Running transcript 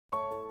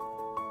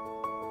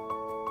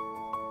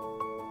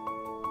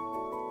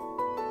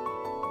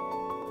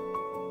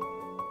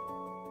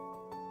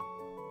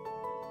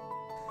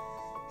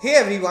Hey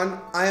everyone,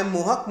 I am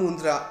Mohak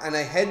Moondra and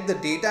I head the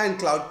data and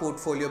cloud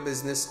portfolio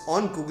business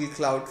on Google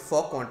Cloud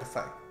for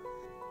Quantiphi.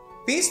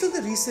 Based on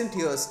the recent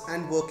years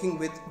and working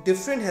with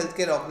different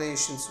healthcare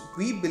organizations,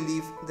 we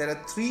believe there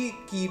are three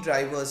key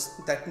drivers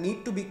that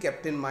need to be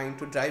kept in mind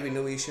to drive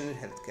innovation in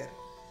healthcare.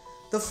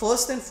 The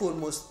first and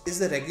foremost is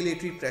the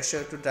regulatory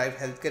pressure to drive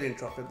healthcare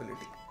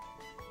interoperability.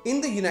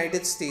 In the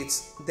United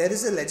States, there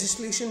is a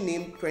legislation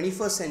named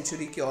 21st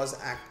Century Cures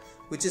Act,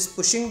 which is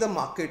pushing the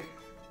market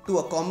to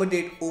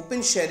accommodate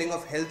open sharing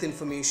of health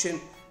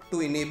information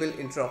to enable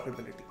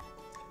interoperability.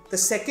 The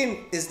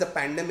second is the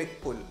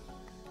pandemic pull.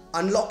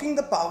 Unlocking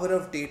the power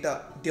of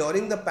data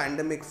during the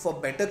pandemic for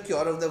better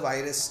cure of the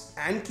virus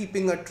and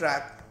keeping a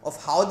track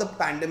of how the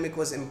pandemic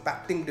was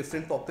impacting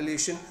different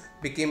populations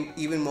became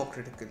even more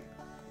critical.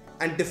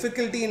 And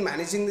difficulty in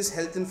managing this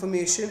health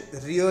information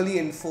really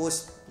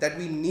enforced that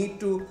we need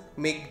to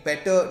make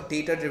better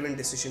data-driven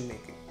decision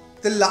making.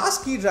 The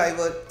last key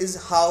driver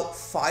is how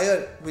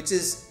FHIR, which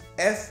is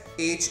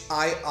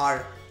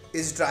FHIR,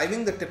 is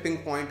driving the tipping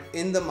point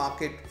in the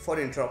market for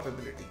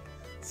interoperability.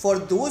 For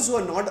those who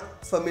are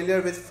not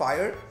familiar with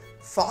FHIR,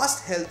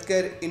 Fast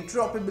Healthcare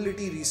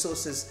Interoperability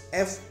Resources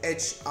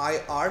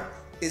 (FHIR)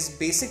 is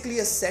basically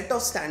a set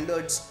of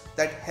standards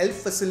that help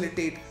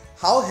facilitate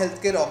how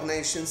healthcare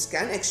organizations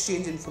can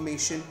exchange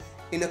information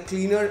in a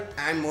cleaner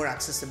and more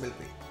accessible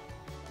way.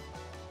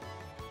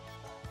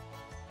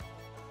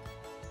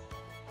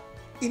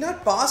 In our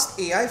past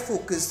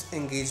AI-focused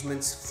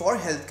engagements for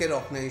healthcare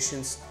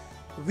organizations,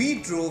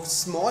 we drove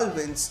small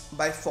wins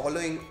by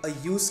following a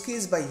use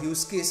case by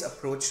use case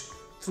approach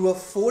through a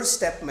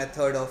 4-step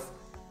method of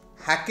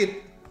hack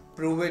it,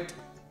 prove it,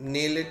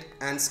 nail it,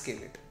 and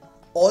scale it.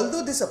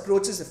 Although this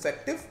approach is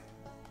effective,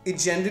 it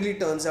generally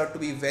turns out to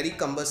be very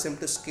cumbersome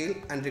to scale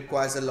and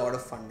requires a lot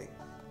of funding.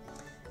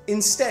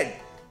 Instead,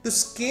 to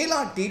scale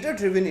our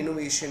data-driven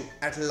innovation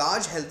at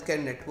large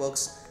healthcare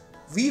networks,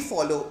 we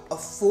follow a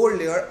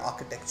 4-layer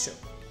architecture.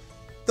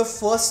 The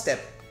first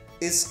step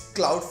is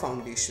cloud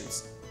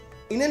foundations.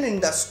 In an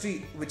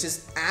industry which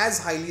is as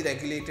highly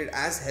regulated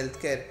as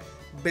healthcare,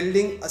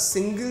 building a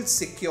single,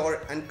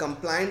 secure and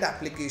compliant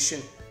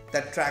application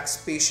that tracks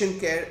patient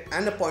care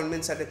and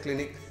appointments at a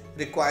clinic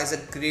requires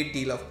a great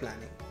deal of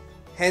planning.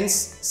 Hence,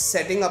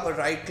 setting up a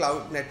right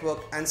cloud network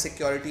and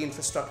security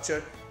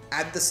infrastructure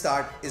at the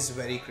start is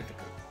very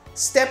critical.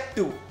 Step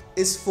 2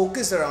 is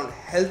focused around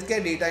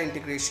healthcare data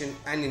integration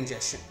and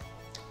ingestion.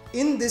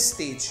 In this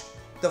stage,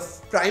 the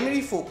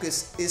primary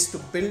focus is to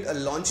build a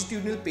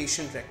longitudinal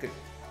patient record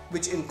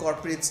which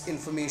incorporates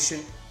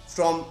information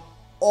from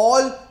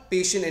all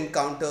patient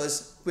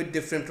encounters with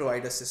different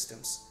provider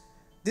systems.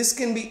 This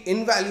can be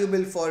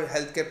invaluable for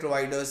healthcare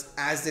providers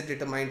as they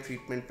determine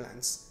treatment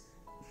plans.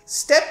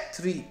 Step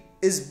 3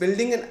 is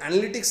building an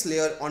analytics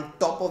layer on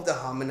top of the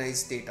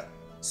harmonized data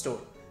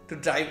store to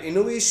drive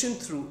innovation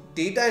through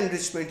data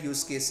enrichment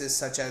use cases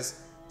such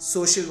as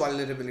social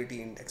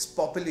vulnerability index,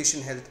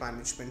 population health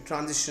management,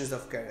 transitions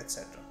of care,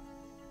 etc.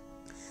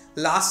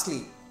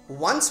 Lastly,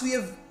 once we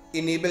have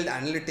enabled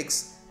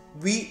analytics,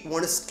 we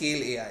want to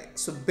scale AI.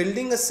 So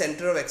building a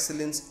center of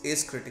excellence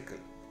is critical.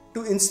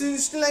 To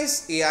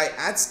institutionalize AI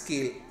at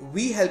scale,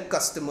 we help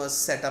customers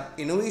set up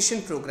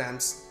innovation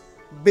programs,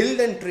 build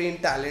and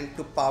train talent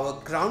to power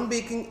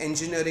groundbreaking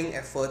engineering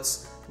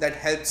efforts that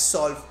help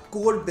solve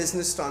core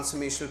business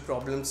transformational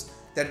problems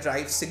that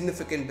drive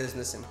significant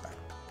business impact.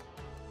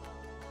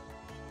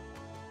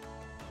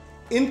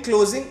 In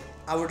closing,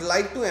 I would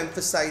like to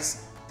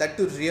emphasize that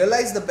to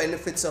realize the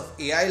benefits of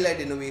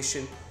AI-led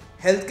innovation,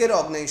 healthcare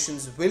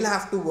organizations will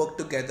have to work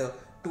together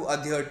to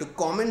adhere to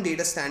common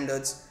data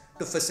standards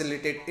to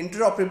facilitate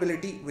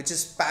interoperability, which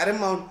is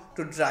paramount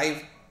to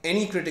drive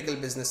any critical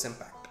business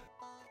impact.